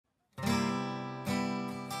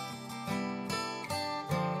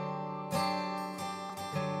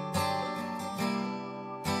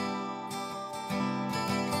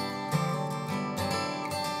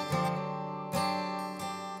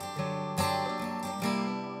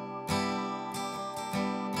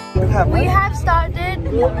We have started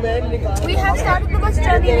the bus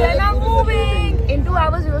journey. We are now moving. In 2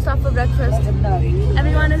 hours we will stop for breakfast.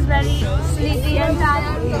 Everyone is very sleepy and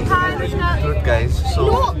tired. Hi, Vishna. Good guys.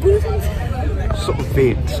 So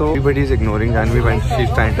wait. So everybody is ignoring Jhanavi when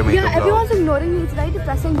she's trying to make a vlog. Everyone's ignoring me. It's very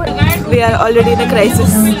depressing. But we are already in a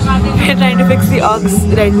crisis. We're trying to fix the aux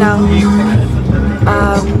right now.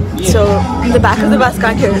 So the back of the bus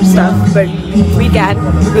can't hear stuff, but we can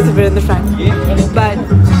because we're in the front. But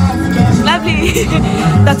lovely.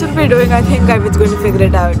 That's what we're doing. I think I was going to figure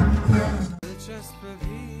it out.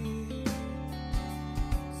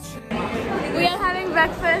 we are having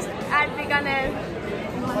breakfast at Bikaner.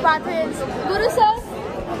 Pathins. Guru sir.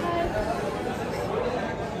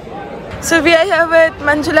 So we are here with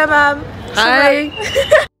Manjula ma'am. Hi.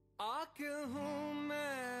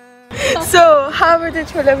 So how were the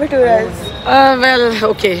chola bhaturas? Well,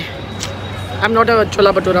 okay. I'm not a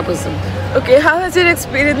chola bhatura person. Okay, how has your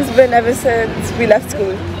experience been ever since we left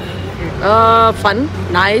school? Fun,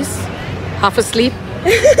 nice, half asleep,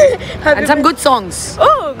 and some good songs.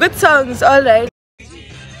 Oh, good songs. All right.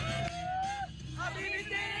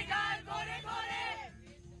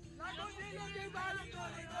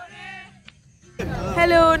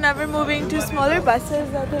 Hello, now we're moving to smaller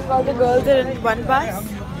buses. I think all the girls are in one bus.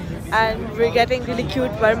 And we're getting really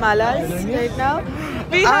cute varmalas right now.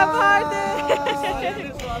 We have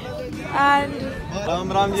Hardik! And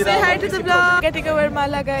say hi to the vlog. Getting a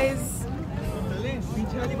varmala, guys.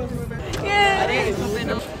 Yay!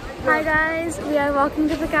 Hi guys, we are walking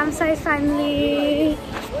to the campsite finally.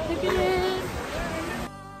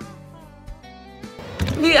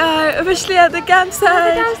 We are officially at the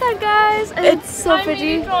campsite. Guys, and it's so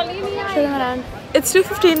pretty. Show them around. It's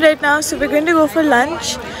 2:15 right now, so we're going to go for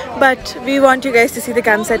lunch. But we want you guys to see the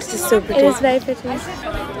campsite. It's just so pretty. It is very pretty.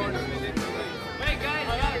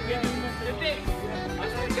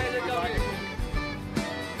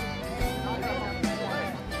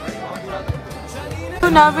 So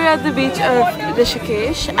now we're at the beach of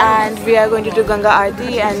Rishikesh and we are going to do Ganga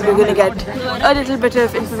Aarti and we're going to get a little bit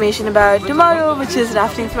of information about tomorrow, which is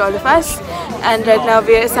rafting for all of us. And right now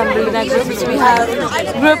we are assembled in our groups. We have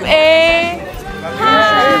Group A.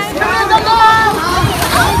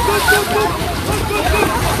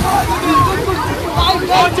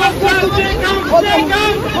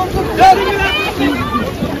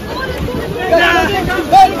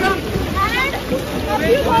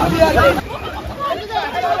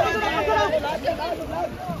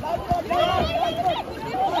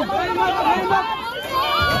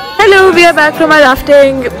 Hello, we are back from our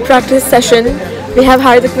rafting practice session. We have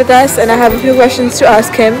Hardik with us and I have a few questions to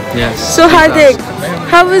ask him. Yes. So Hardik,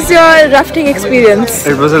 how was your rafting experience?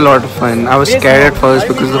 It was a lot of fun. I was scared at first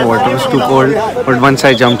because the water was too cold, but once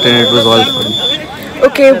I jumped in, it was all fun.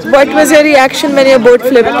 Okay, what was your reaction when your boat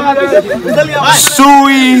flipped?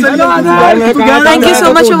 Sui! Thank you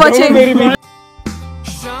so much for watching.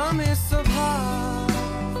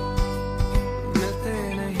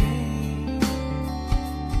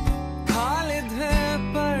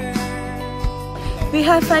 We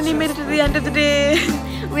have finally made it to the end of the day.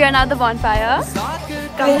 We are now at the bonfire.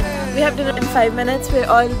 We have dinner in 5 minutes. We're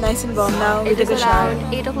all nice and warm now. We It took is a shower.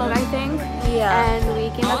 around 8 o'clock, I think. Yeah. And we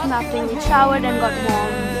came back from rafting, we showered and got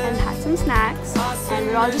warm and had some snacks. And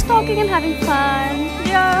we're all just talking and having fun.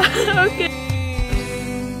 Yeah, okay.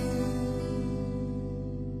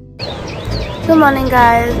 Good morning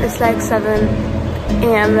guys, it's like 7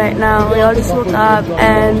 AM right now. We all just woke up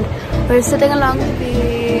and we're sitting along the beach.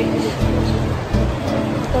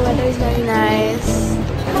 The weather is very nice.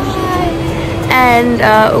 And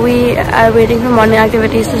we are waiting for morning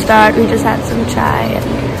activities to start. We just had some chai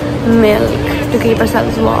and milk to keep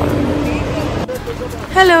ourselves warm.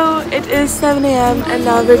 Hello, it is 7 AM and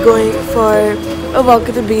now we're going for a walk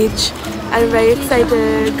at the beach. I'm very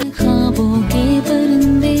excited.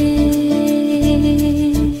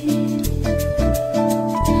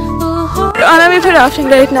 We're on our way for rafting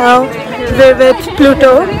right now. We're with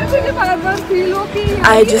Pluto.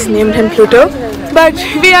 I just named him Pluto. But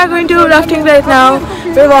we are going to rafting right now.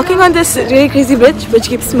 We're walking on this really crazy bridge which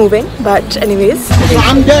keeps moving. But anyways.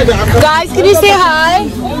 Guys, can you say hi?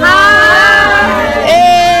 Hi!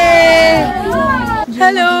 Hey!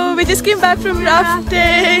 Hello, we just came back from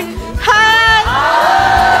rafting. Hi!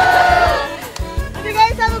 Did you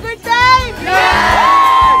guys have a good time? Yeah!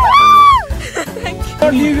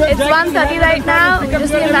 It's 1:30 right now. We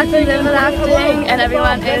just came back from the rafting and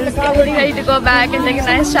everyone is getting ready to go back and take a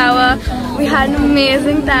nice shower. We had an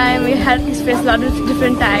amazing time. We had to face a lot of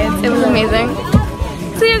different tides. It was amazing.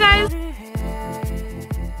 See you guys!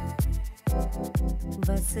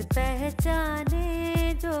 बस पहचाने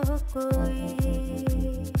जो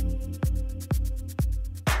कोई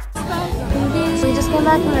So we just came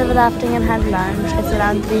back from river rafting and had lunch. It's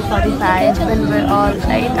around 3:45 and we're all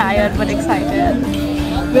very tired but excited.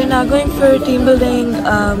 We're now going for team building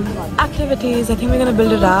activities. I think we're gonna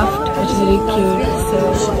build a raft, which is really cute. So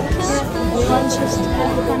Everyone's just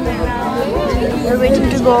we're waiting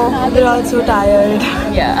to go. we're all so tired.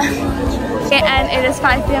 Yeah. Okay, and it is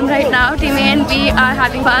 5 PM right now. Team A and B are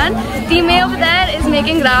having fun. Team A over there is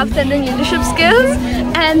making rafts and doing leadership skills,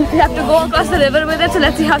 and we have to go across the river with it. So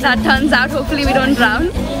let's see how that turns out. Hopefully we don't drown.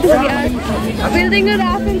 We are building a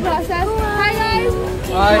raft in process. Hi guys.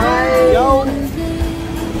 Hi. Yo.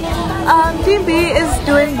 Team B is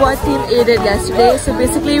doing what Team A did yesterday. So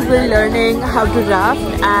basically we're learning how to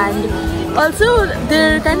raft, and also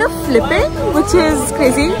they're kind of flipping, which is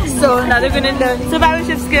crazy. So now they're gonna learn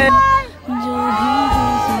survivorship skills.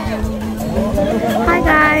 Hi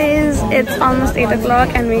guys, it's almost 8 o'clock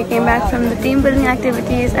and we came back from the team building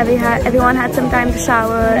activities. Everyone had some time to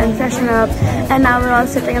shower and freshen up, and now we're all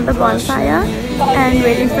sitting at the bonfire and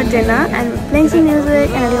waiting for dinner and playing some music,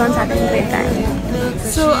 and everyone's having a great time.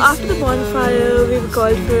 So after the bonfire, we were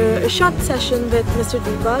called for a short session with Mr.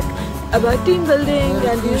 Deepak about team building,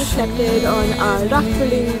 and we reflected on our raft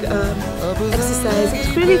building exercise.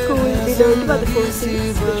 It's really cool. We learned about the 4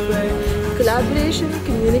 C's, which were collaboration,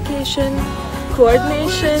 communication,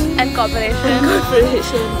 coordination, And cooperation.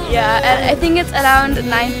 cooperation. Yeah, and I think it's around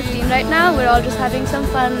 9:15 right now. We're all just having some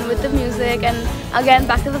fun with the music, and again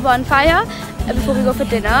back to the bonfire before we go for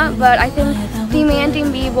dinner. But I think Team A and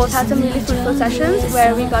Team B both had some really fruitful sessions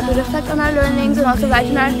where we got to reflect on our learnings and also write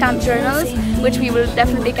in our camp journals, which we will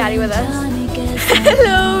definitely carry with us.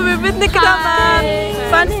 Hello, we're with Nikita ma'am.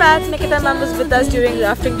 Fun fact, Nikita ma'am was with us during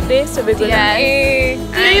rafting today, so we're gonna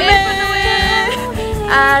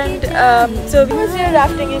And so what was your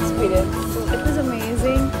rafting experience? It was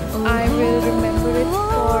amazing. I will remember it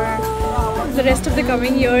for the rest of the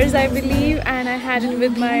coming years, I believe, and I had it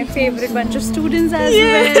with my favorite bunch of students as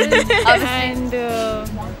well. And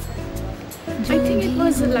I think it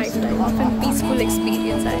was a lifetime of a peaceful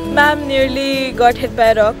experience. Ma'am nearly got hit by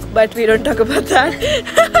a rock, but we don't talk about that.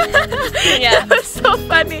 Yeah. It was so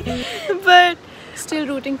funny. But Still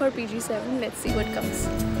rooting for PG7. Let's see what comes.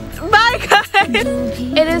 bye guys!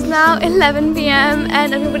 It is now 11 PM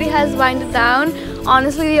and everybody has winded down.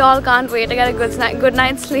 Honestly, we all can't wait to get a good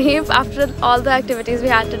night's sleep after all the activities we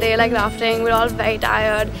had today, like rafting. We're all very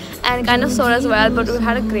tired and kind of sore as well, but we've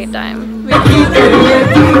had a great time.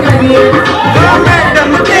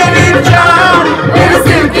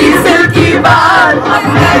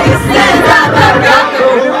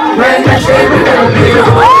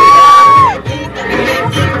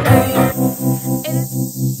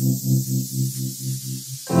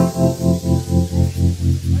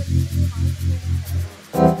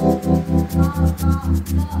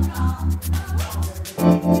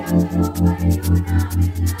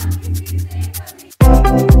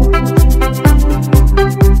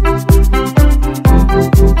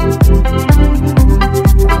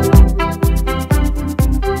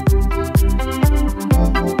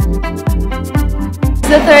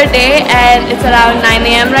 The third day and it's around 9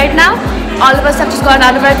 AM right now. All of us have just gotten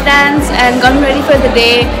out of our tents and gotten ready for the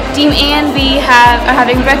day. Team A and B are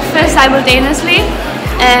having breakfast simultaneously.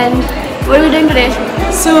 And what are we doing today?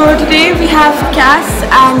 So today we have CAS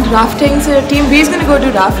and rafting. So Team B is going to go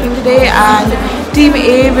do rafting today, and Team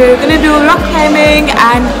A we're going to do rock climbing,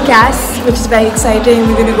 and CAS, which is very exciting,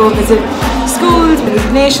 we're going to go visit schools,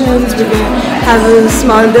 visit nations, we're going to have a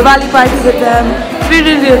small Diwali party with them. We're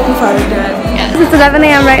really looking forward to it. It's 11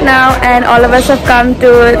 AM right now and all of us have come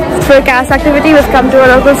for a cast activity. We've come to a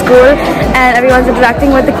local school and everyone's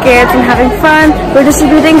interacting with the kids and having fun. We're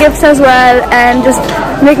distributing gifts as well and just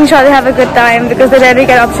making sure they have a good time because they rarely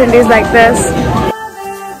get opportunities like this.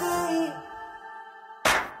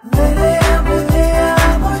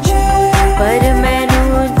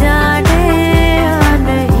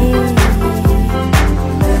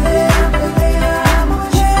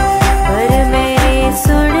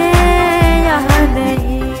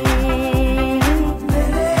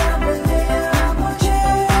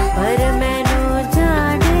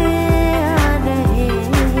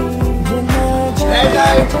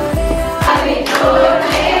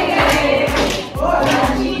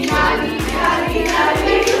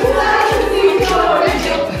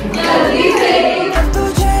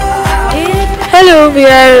 Hello, we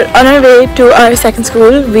are on our way to our second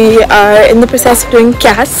school. We are in the process of doing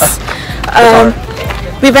CAS.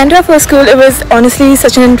 We went to our first school. It was honestly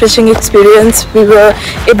such an interesting experience. We were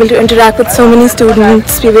able to interact with so many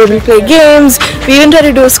students. We were able to play games. We even tried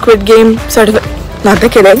to do a squid game, sort of, not the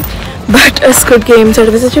killing, but a squid game sort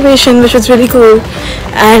of a situation, which was really cool.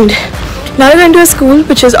 And Now we're going to a school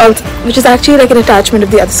which is actually like an attachment of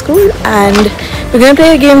the other school, and we're going to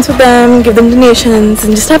play games with them, give them donations,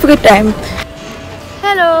 and just have a good time.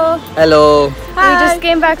 Hello. Hello. Hi. We just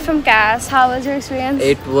came back from CAS. How was your experience?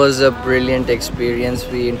 It was a brilliant experience.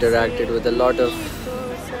 We interacted with a lot of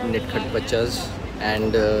Nitkhat bachas,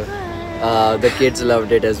 and the kids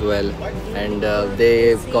loved it as well. And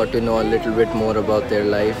they got to know a little bit more about their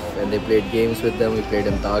life, and they played games with them. We played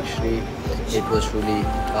Antakshari. It was truly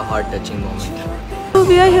a heart-touching moment. So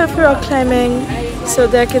we are here for rock climbing. So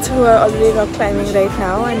there are kids who are already rock climbing right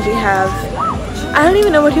now, and we have, I don't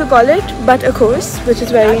even know what you call it, but a course which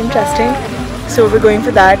is very interesting. So we're going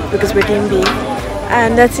for that because we're team B,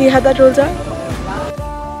 and let's see how that rolls out.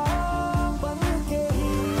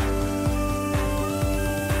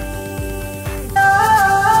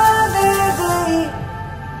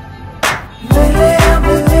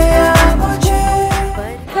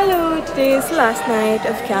 Hello, today is the last night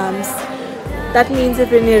of camps. That means that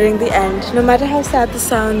we're nearing the end. No matter how sad this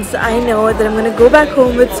sounds, I know that I'm going to go back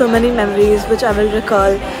home with so many memories which I will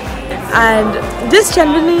recall. And just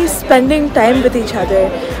generally spending time with each other.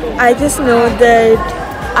 I just know that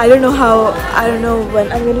I don't know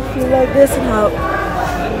when I'm going to feel like this, and how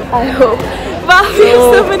I hope. Wow, we have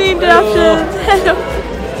so many interruptions. Hello.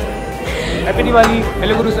 Happy Diwali.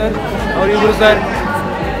 Hello Guru sir. How are you Guru sir?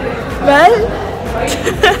 Well,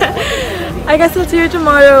 I guess I'll see you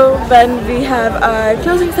tomorrow when we have our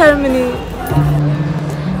closing ceremony.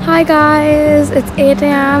 Hi guys, it's 8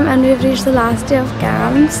 AM and we've reached the last day of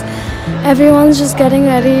camps. Everyone's just getting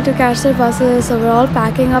ready to catch their buses, so we're all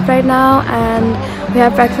packing up right now, and we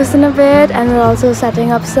have breakfast in a bit, and we're also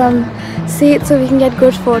setting up some seats so we can get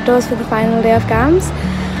good photos for the final day of camps.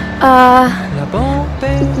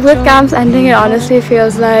 With camps ending, it honestly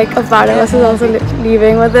feels like a part of us is also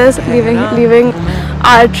leaving with this, leaving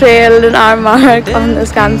our trail and our mark on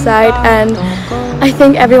this campsite. And I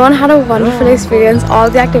think everyone had a wonderful experience. All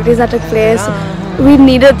the activities that took place, we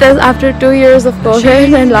needed this after 2 years of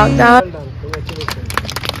COVID and lockdown.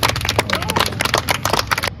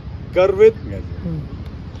 Garvit,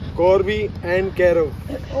 Corby and Caro.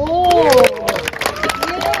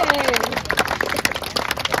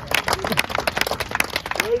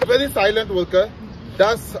 Very silent worker,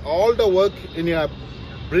 does all the work in a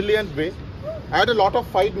brilliant way. I had a lot of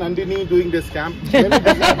fight Nandini doing this camp.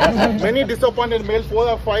 Many disappointed mails, 4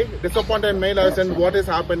 or 5 disappointed mailers, and what is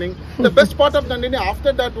happening. The best part of Nandini,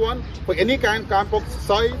 after that one, for any kind of camp of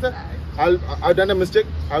size, I've done a mistake,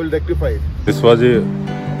 I will rectify it. This was a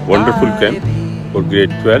wonderful camp for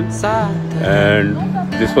grade 12, and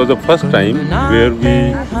this was the first time where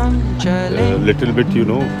we little bit,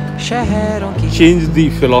 changed the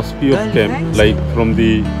philosophy of camp, like from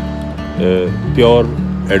the pure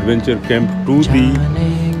adventure camp to the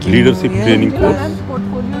leadership training course,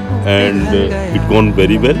 and it gone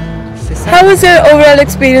very well. How was your overall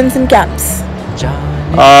experience in camps?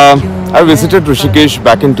 I visited Rishikesh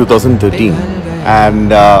back in 2013,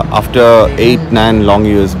 and after 8-9 long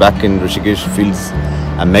years back in Rishikesh feels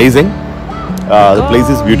amazing. The place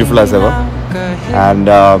is beautiful as ever, and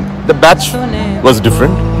the batch was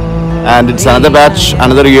different, and it's another batch,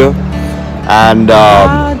 another year, and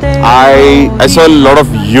I saw a lot of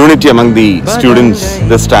unity among the students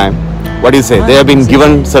this time. What do you say? They have been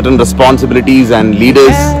given certain responsibilities and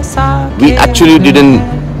leaders. They actually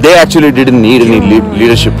didn't need any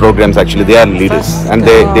leadership programs. Actually, they are leaders, and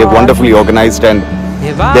they wonderfully organized, and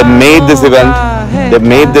they made this event, they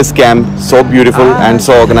made this camp so beautiful and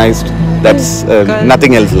so organized. That's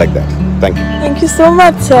nothing else like that. Thank you. Thank you so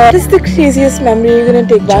much, sir. What is the craziest memory you're going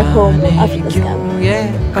to take back home after this camp?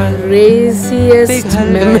 Craziest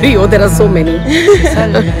memory? Oh, there are so many.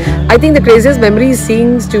 I think the craziest memory is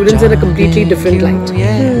seeing students in a completely different light.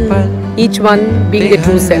 Each one being their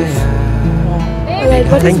true self. Alright,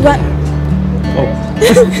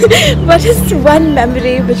 what is one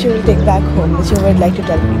memory which you will take back home, which you would like to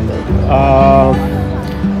tell people?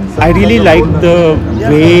 I really like the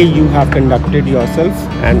way you have conducted yourself,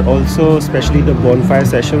 and also especially the bonfire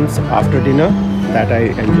sessions after dinner. That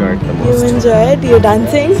I enjoyed the most. You enjoyed? You're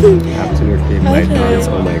dancing? Absolutely. My dance,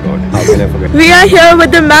 oh my god, how can I forget? We are here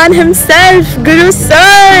with the man himself, Guru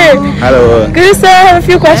Sir! Hello. Guru Sir, I have a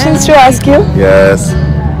few questions to ask you. Yes.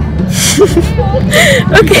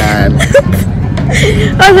 Okay.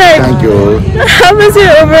 Alright. Thank you. How was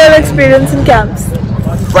your overall experience in camps?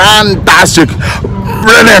 Fantastic,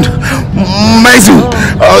 brilliant, amazing,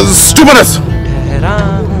 stupendous.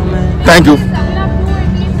 Thank you.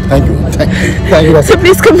 Thank you. So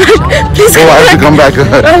please come back. Please come I have to come back.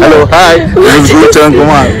 Hello, hi. This is Charan,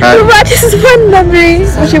 Kumar. Hi. What is one memory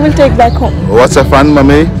which you will take back home? What's a fun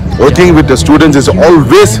memory? working with the students is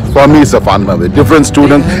always, for me, is a fun. With different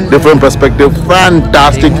students, different perspective,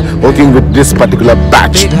 fantastic working with this particular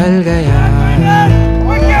batch.